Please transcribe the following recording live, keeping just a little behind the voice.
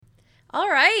All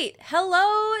right.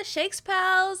 Hello, Shakes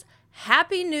Pals.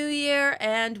 Happy New Year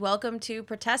and welcome to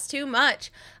Protest Too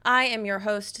Much. I am your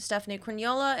host, Stephanie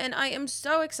Corniola, and I am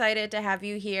so excited to have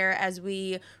you here as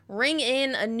we ring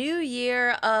in a new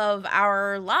year of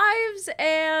our lives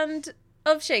and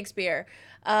of Shakespeare.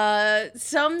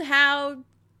 Somehow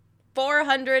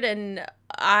 400 and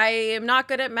I am not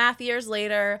good at math years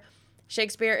later,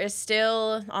 Shakespeare is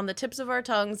still on the tips of our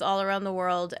tongues all around the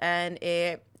world, and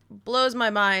it blows my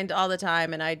mind all the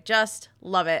time, and I just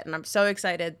love it. And I'm so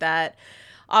excited that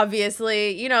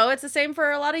obviously, it's the same for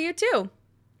a lot of you too.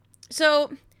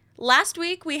 So last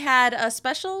week we had a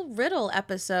special riddle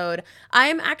episode.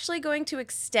 I'm actually going to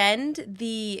extend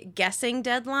the guessing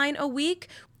deadline a week.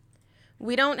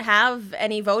 We don't have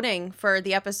any voting for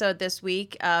the episode this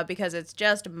week because it's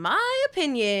just my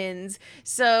opinions.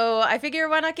 So I figure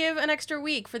why not give an extra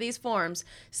week for these forms.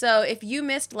 So if you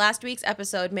missed last week's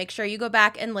episode, make sure you go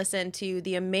back and listen to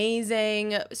the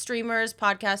amazing streamers,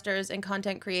 podcasters, and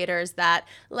content creators that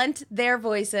lent their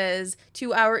voices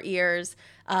to our ears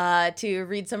to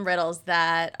read some riddles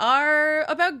that are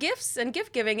about gifts and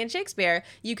gift giving in Shakespeare.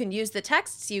 You can use the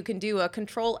texts, you can do a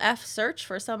Control F search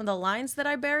for some of the lines that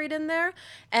I buried in there,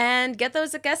 and get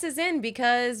those guesses in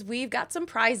because we've got some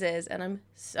prizes and I'm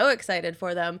so excited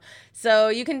for them. So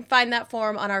you can find that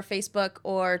form on our Facebook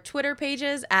or Twitter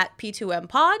pages at P2M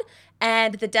Pod,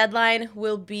 and the deadline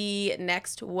will be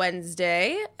next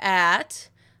Wednesday at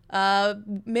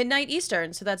midnight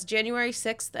Eastern. So that's January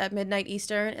 6th at midnight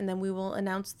Eastern, and then we will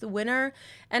announce the winner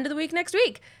end of the week next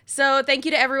week. So thank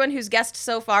you to everyone who's guessed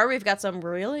so far. We've got some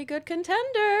really good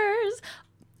contenders.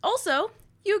 Also,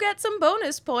 you get some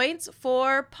bonus points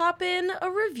for popping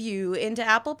a review into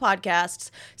Apple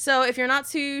Podcasts. So if you're not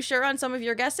too sure on some of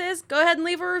your guesses, go ahead and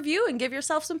leave a review and give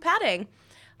yourself some padding.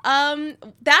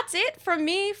 That's it from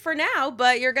me for now,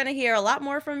 but you're going to hear a lot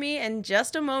more from me in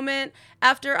just a moment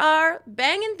after our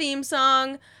banging theme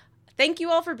song. Thank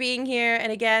you all for being here.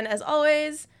 And again, as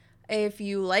always, if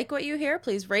you like what you hear,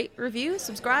 please rate, review,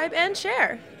 subscribe, and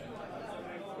share.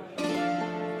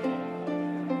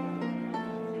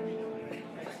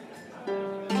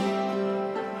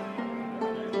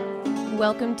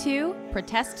 Welcome to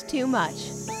Protest Too Much,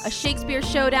 a Shakespeare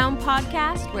Showdown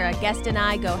podcast where a guest and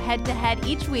I go head-to-head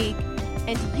each week,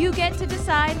 and you get to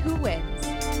decide who wins.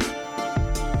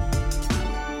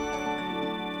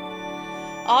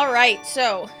 All right,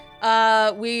 so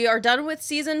we are done with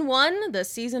season 1, the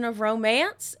season of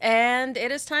romance, and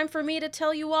it is time for me to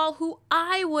tell you all who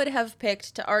I would have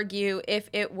picked to argue if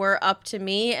it were up to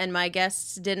me and my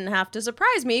guests didn't have to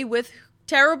surprise me with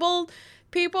terrible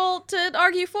people to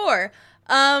argue for.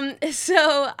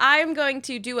 So I'm going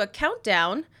to do a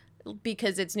countdown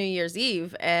because it's New Year's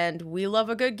Eve and we love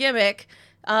a good gimmick.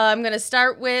 I'm going to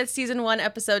start with season 1,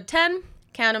 episode 10,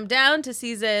 count them down to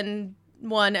season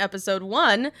 1, episode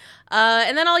 1,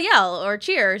 and then I'll yell or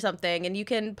cheer or something, and you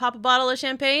can pop a bottle of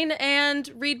champagne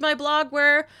and read my blog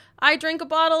where I drink a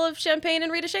bottle of champagne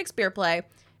and read a Shakespeare play.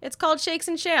 It's called Shakes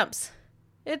and Champs.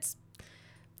 It's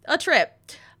a trip.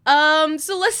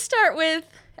 So let's start with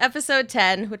episode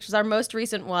 10, which was our most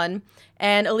recent one,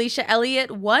 and Alicia Elliott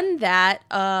won that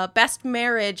best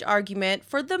marriage argument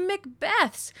for the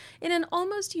Macbeths in an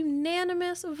almost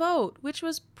unanimous vote, which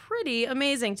was pretty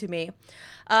amazing to me.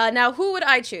 Now, who would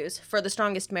I choose for the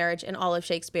strongest marriage in all of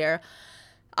Shakespeare?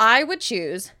 I would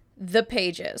choose the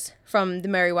Pages from The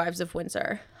Merry Wives of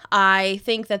Windsor. I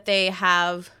think that they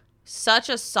have such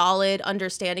a solid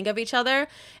understanding of each other,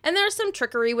 and there's some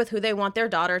trickery with who they want their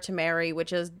daughter to marry,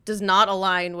 which does not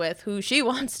align with who she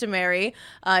wants to marry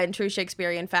in true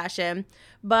Shakespearean fashion.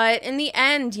 But in the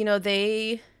end,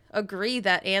 they agree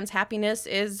that Anne's happiness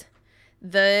is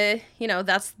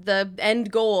that's the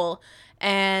end goal,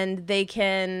 and they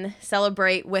can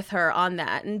celebrate with her on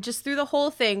that. And just through the whole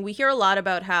thing, we hear a lot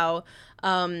about how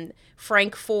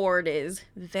Frank Ford is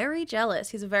very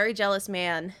jealous. He's a very jealous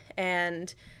man,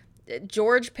 and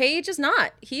George Page is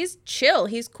not. He's chill.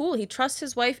 He's cool. He trusts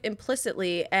his wife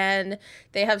implicitly, and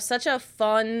they have such a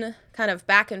fun kind of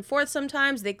back and forth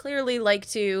sometimes. They clearly like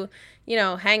to,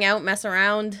 hang out, mess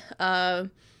around.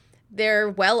 They're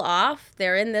well off.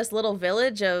 They're in this little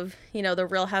village of, the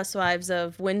Real Housewives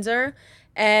of Windsor,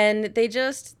 and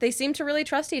they seem to really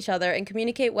trust each other and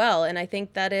communicate well. And I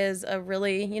think that is a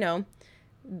really,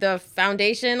 the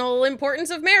foundational importance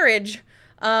of marriage.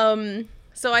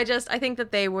 So I think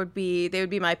that they would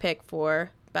be my pick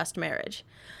for best marriage.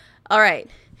 All right.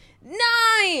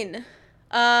 9.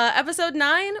 Episode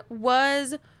 9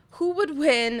 was who would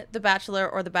win The Bachelor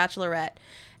or The Bachelorette?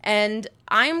 And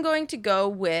I'm going to go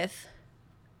with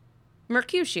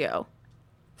Mercutio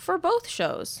for both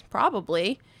shows,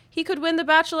 probably. he could win The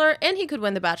Bachelor and he could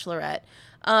win The Bachelorette.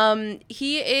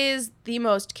 He is the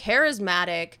most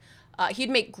charismatic. He'd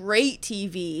make great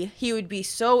TV. He would be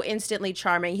so instantly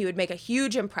charming. He would make a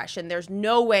huge impression. There's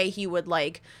no way he would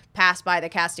like pass by the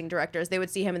casting directors. They would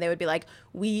see him and they would be like,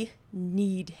 we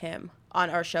need him on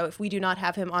our show. If we do not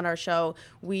have him on our show,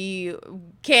 we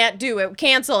can't do it.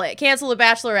 Cancel it. Cancel The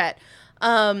Bachelorette.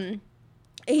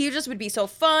 He just would be so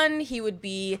fun. He would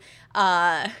be,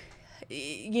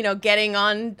 getting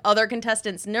on other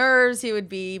contestants' nerves. He would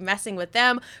be messing with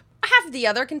them. Half of the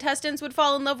other contestants would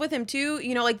fall in love with him too.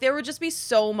 There would just be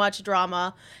so much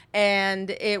drama,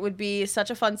 and it would be such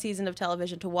a fun season of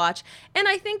television to watch. And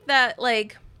I think that,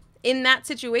 like, in that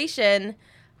situation,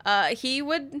 he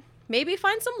would maybe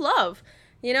find some love,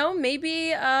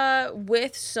 maybe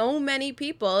with so many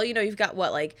people. You've got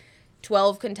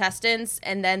 12 contestants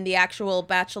and then the actual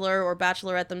bachelor or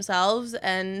bachelorette themselves,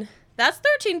 and that's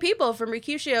 13 people for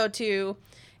Mercutio to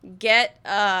get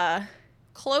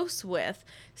close with.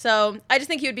 So I just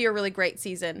think he would be a really great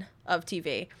season of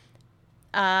TV.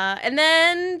 And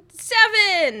then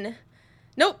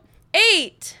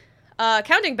 8,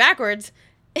 counting backwards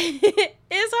is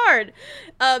hard.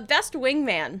 Best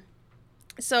wingman.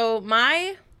 So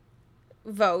my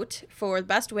vote for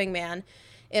best wingman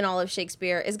in all of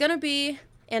Shakespeare is going to be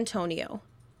Antonio.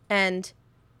 And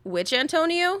which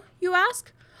Antonio, you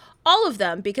ask? All of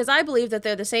them, because I believe that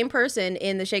they're the same person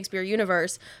in the Shakespeare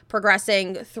universe,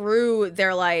 progressing through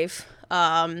their life,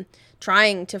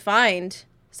 trying to find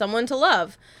someone to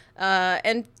love,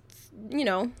 and,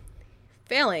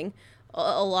 failing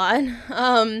a lot.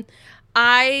 But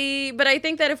I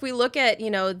think that if we look at,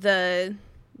 the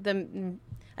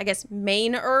I guess,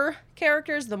 mainer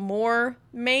characters, the more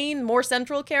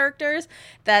central characters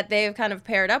that they've kind of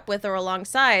paired up with or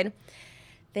alongside,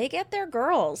 they get their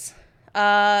girls.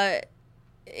 Now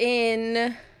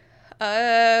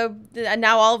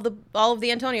all of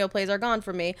the Antonio plays are gone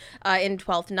for me. In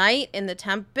Twelfth Night, in The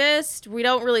Tempest, we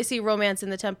don't really see romance in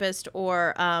The Tempest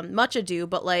or Much Ado,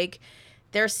 but like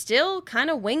they're still kind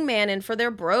of wingmanning for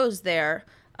their bros there.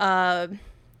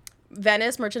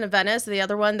 Venice, Merchant of Venice, the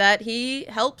other one that he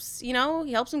helps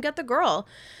him get the girl.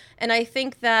 And I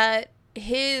think that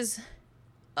his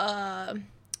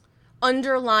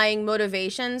underlying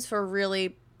motivations for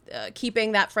really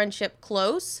keeping that friendship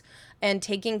close and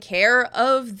taking care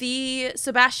of the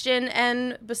Sebastian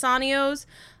and Bassanio's,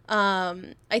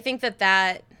 I think that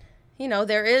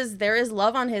there is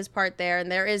love on his part there,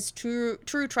 and there is true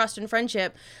trust and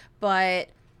friendship, but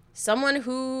someone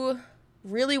who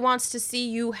really wants to see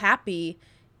you happy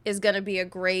is going to be a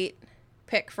great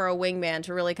pick for a wingman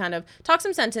to really kind of talk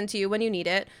some sense into you when you need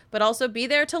it, but also be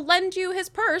there to lend you his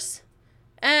purse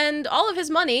and all of his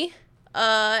money,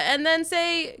 and then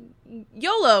say,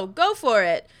 YOLO, go for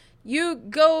it. You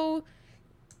go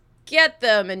get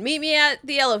them and meet me at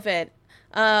the Elephant.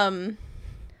 I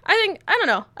don't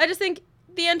know. I just think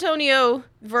the Antonio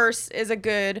verse is a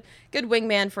good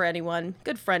wingman for anyone.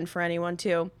 Good friend for anyone,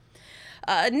 too.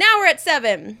 Now we're at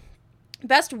 7.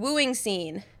 Best wooing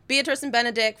scene. Beatrice and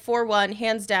Benedict, 4-1,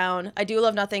 hands down. I do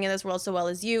love nothing in this world so well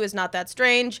as you is not that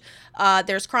strange.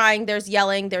 There's crying, there's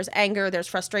yelling, there's anger, there's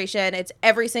frustration. It's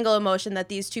every single emotion that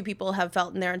these two people have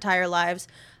felt in their entire lives,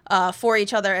 for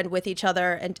each other and with each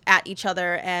other and at each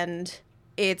other. And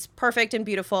it's perfect and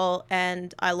beautiful,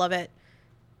 and I love it.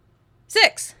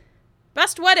 6,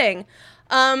 best wedding.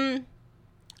 I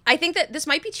think that this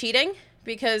might be cheating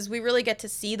because we really get to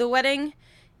see the wedding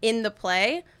in the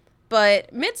play,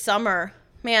 but Midsummer,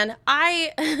 man,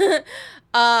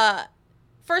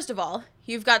 first of all,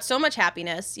 you've got so much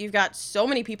happiness. You've got so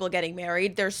many people getting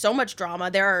married. There's so much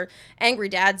drama. There are angry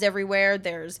dads everywhere.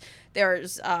 There's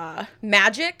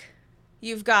magic.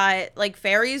 You've got like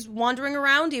fairies wandering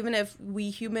around, even if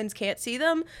we humans can't see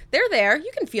them. They're there.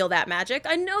 You can feel that magic.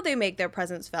 I know they make their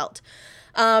presence felt.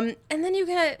 And then you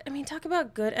get, talk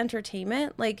about good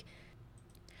entertainment. Like,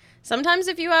 sometimes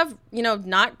if you have,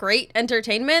 not great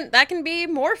entertainment, that can be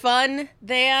more fun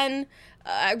than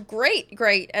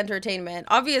great entertainment.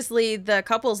 Obviously, the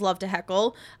couples love to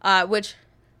heckle, which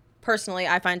personally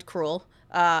I find cruel.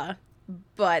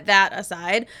 But that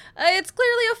aside, it's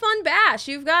clearly a fun bash.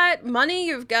 You've got money,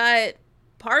 you've got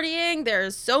partying.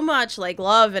 There's so much like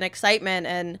love and excitement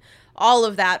and all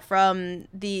of that from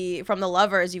the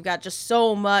lovers. You've got just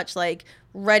so much like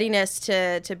readiness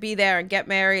to be there and get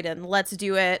married and let's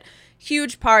do it.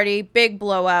 Huge party, big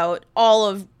blowout. All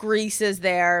of Greece is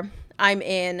there. I'm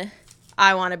in.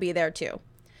 I want to be there too.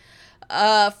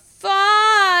 5,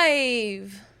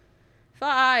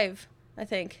 I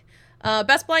think.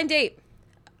 Best blind date.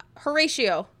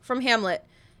 Horatio from Hamlet.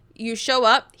 You show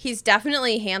up. He's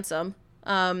definitely handsome.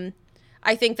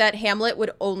 I think that Hamlet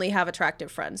would only have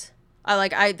attractive friends.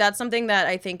 That's something that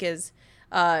I think is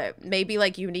maybe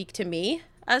like unique to me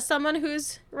as someone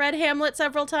who's read Hamlet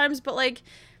several times, but like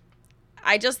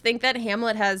I just think that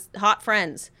Hamlet has hot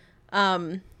friends.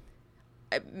 I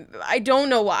don't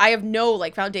know why. I have no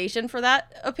like foundation for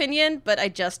that opinion, but I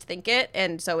just think it,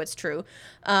 and so it's true.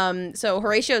 So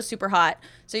Horatio is super hot.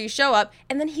 So you show up,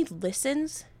 and then he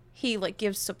listens. He like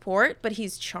gives support, but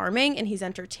he's charming and he's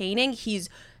entertaining. He's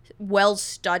well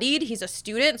studied. He's a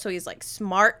student, so he's like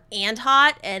smart and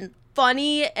hot and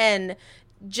funny and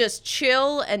just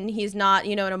chill. And he's not,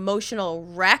 you know, an emotional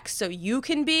wreck. So you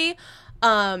can be.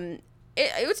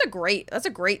 That's a great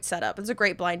setup. It's a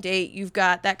great blind date. You've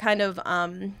got that kind of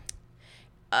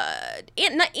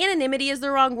anonymity is the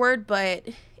wrong word, but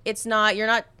you're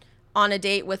not on a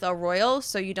date with a royal,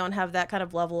 so you don't have that kind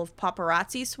of level of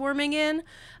paparazzi swarming in.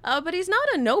 But he's not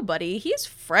a nobody. He's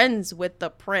friends with the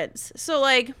prince. So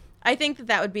like I think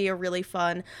that would be a really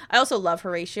fun. I also love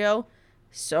Horatio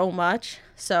so much.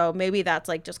 So maybe that's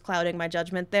like just clouding my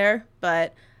judgment there,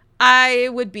 but that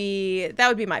would be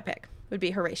my pick. Would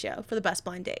be Horatio for the best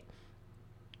blind date.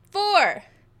 4,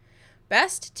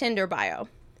 best Tinder bio.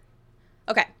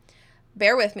 Okay,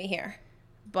 bear with me here,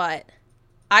 but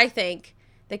I think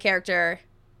the character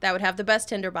that would have the best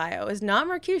Tinder bio is not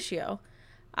Mercutio.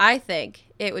 I think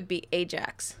it would be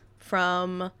Ajax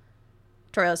from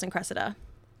Troilus and Cressida,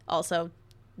 also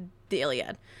the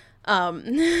Iliad,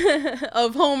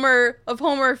 of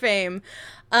Homer fame.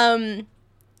 So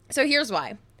here's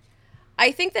why.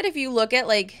 I think that if you look at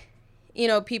like, you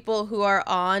know, people who are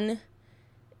on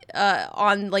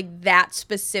like that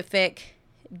specific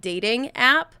dating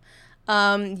app,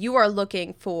 you are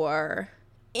looking for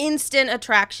instant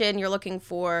attraction. You're looking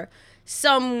for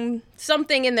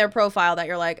something in their profile that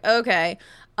you're like, okay,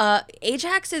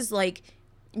 Ajax is like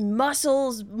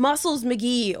muscles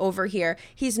McGee over here.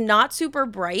 He's not super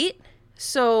bright,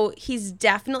 so he's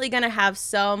definitely gonna have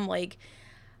some like,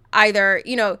 either,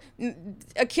 you know,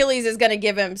 Achilles is going to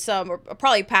give him some, or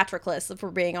probably Patroclus, if we're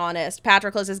being honest.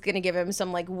 Patroclus is going to give him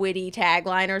some, like, witty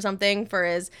tagline or something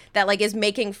that, like, is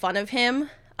making fun of him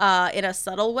in a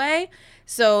subtle way.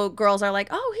 So girls are like,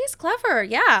 oh, he's clever.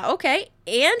 Yeah, okay.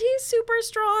 And he's super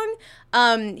strong.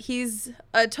 He's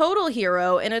a total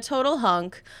hero and a total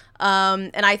hunk.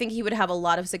 And I think he would have a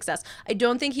lot of success. I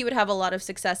don't think he would have a lot of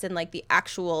success in, like, the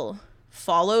actual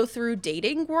follow-through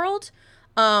dating world.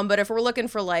 But if we're looking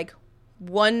for like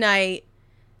one night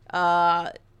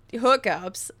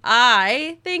hookups,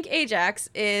 I think Ajax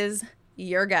is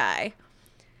your guy.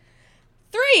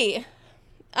 3,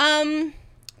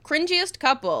 cringiest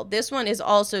couple. This one is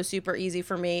also super easy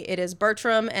for me. It is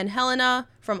Bertram and Helena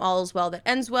from All Is Well That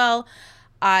Ends Well.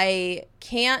 I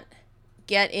can't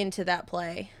get into that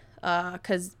play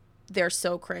because they're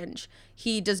so cringe.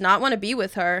 He does not want to be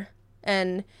with her,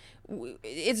 and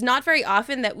it's not very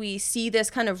often that we see this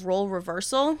kind of role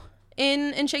reversal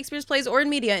in Shakespeare's plays or in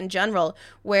media in general,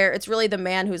 where it's really the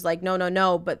man who's like,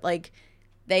 no, but like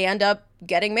they end up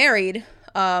getting married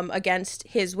against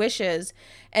his wishes.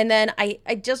 And then I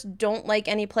just don't like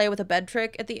any play with a bed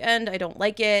trick at the end. I don't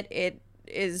like it.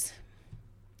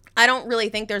 I don't really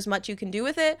think there's much you can do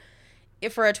with it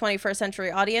if for a 21st century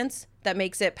audience that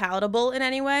makes it palatable in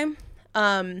any way.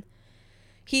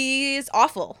 He's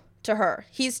awful to her.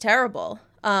 He's terrible.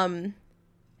 And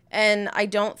I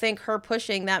don't think her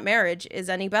pushing that marriage is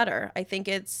any better. I think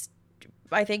it's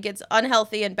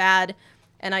unhealthy and bad,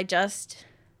 and I just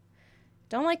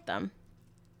don't like them.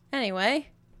 Anyway,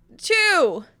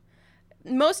 2,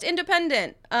 most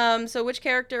independent. So which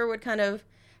character would kind of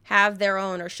have their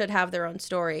own or should have their own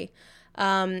story?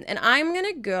 And I'm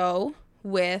going to go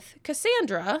with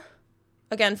Cassandra,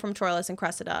 again from Troilus and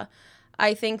Cressida.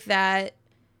 I think that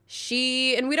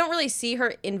and we don't really see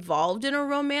her involved in a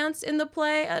romance in the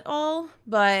play at all,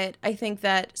 but I think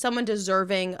that someone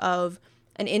deserving of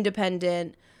an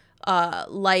independent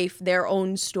life, their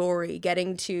own story,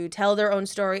 getting to tell their own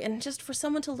story, and just for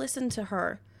someone to listen to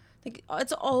her. Like,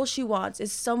 it's all she wants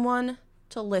is someone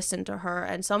to listen to her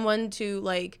and someone to,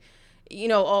 like, you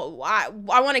know, I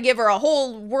want to give her a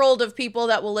whole world of people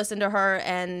that will listen to her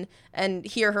and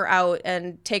hear her out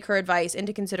and take her advice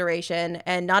into consideration,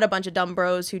 and not a bunch of dumb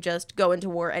bros who just go into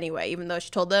war anyway, even though she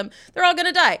told them they're all going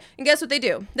to die. And guess what they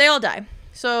do? They all die.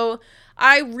 So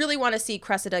I really want to see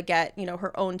Cressida get, you know,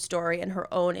 her own story and her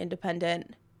own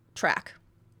independent track.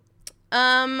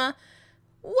 1,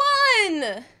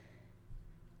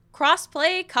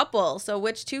 crossplay couple. So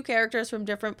which 2 characters from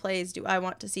different plays do I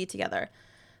want to see together?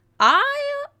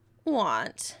 I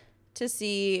want to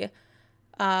see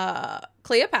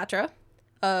Cleopatra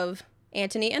of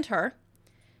Antony and Her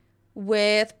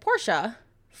with Portia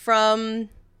from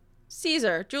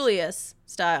Caesar, Julius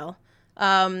style.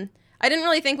 I didn't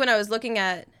really think when I was looking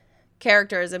at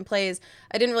characters and plays,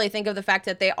 I didn't really think of the fact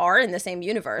that they are in the same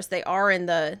universe. They are in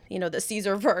the, the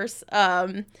Caesar verse.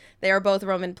 They are both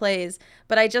Roman plays.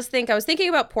 But I was thinking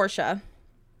about Portia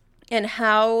and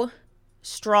how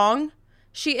strong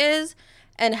she is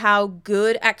and how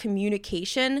good at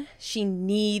communication she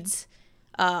needs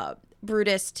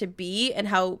Brutus to be, and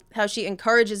how she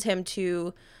encourages him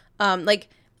to,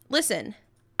 listen,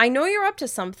 I know you're up to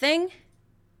something.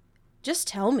 Just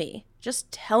tell me.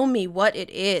 Just tell me what it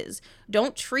is.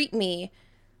 Don't treat me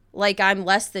like I'm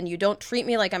less than you. Don't treat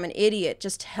me like I'm an idiot.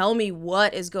 Just tell me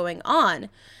what is going on.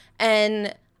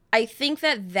 And I think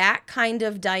that kind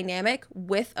of dynamic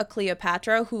with a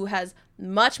Cleopatra who has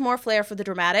much more flair for the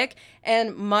dramatic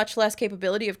and much less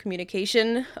capability of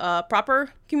communication,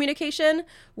 proper communication,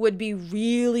 would be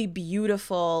really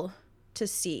beautiful to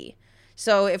see.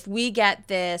 So if we get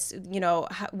this,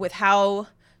 with how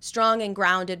strong and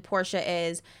grounded Portia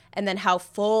is, and then how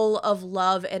full of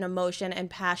love and emotion and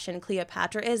passion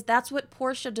Cleopatra is, that's what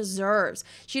Portia deserves.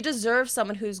 She deserves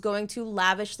someone who's going to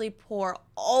lavishly pour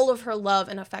all of her love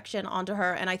and affection onto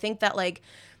her. And I think that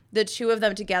the two of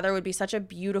them together would be such a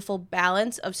beautiful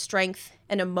balance of strength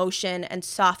and emotion and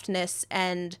softness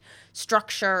and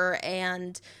structure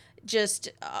and just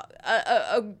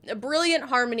a brilliant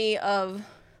harmony of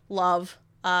love.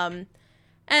 And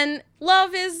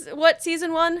love is what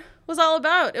season 1 was all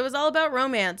about. It was all about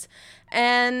romance.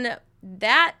 And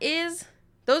those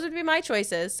would be my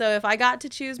choices. So if I got to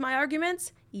choose my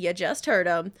arguments, you just heard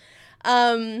them.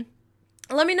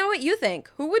 Let me know what you think.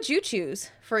 Who would you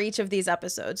choose for each of these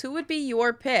episodes? Who would be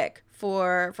your pick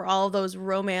for all of those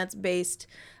romance-based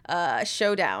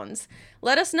showdowns?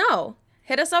 Let us know.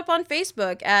 Hit us up on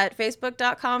Facebook at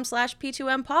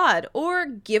facebook.com/P2Mpod, or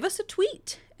give us a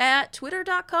tweet at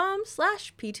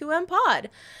twitter.com/P2Mpod.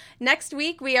 Next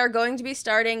week, we are going to be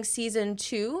starting season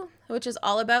 2, which is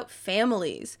all about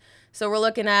families. So we're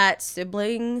looking at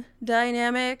sibling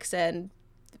dynamics and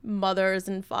mothers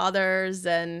and fathers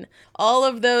and all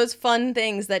of those fun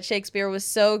things that Shakespeare was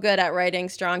so good at writing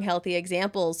strong, healthy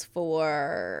examples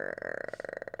for.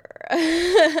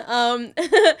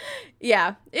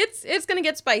 Yeah, it's gonna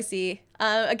get spicy.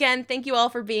 Again, thank you all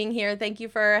for being here. Thank you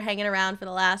for hanging around for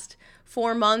the last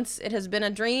 4 months. It has been a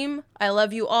dream. I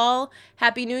love you all.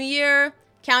 Happy New Year.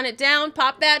 Count it down,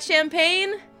 pop that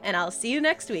champagne, and I'll see you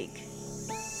next week.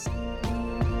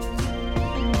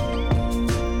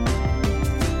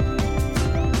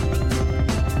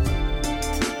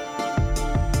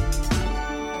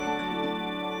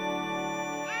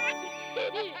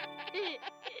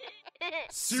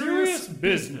 Serious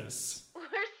business.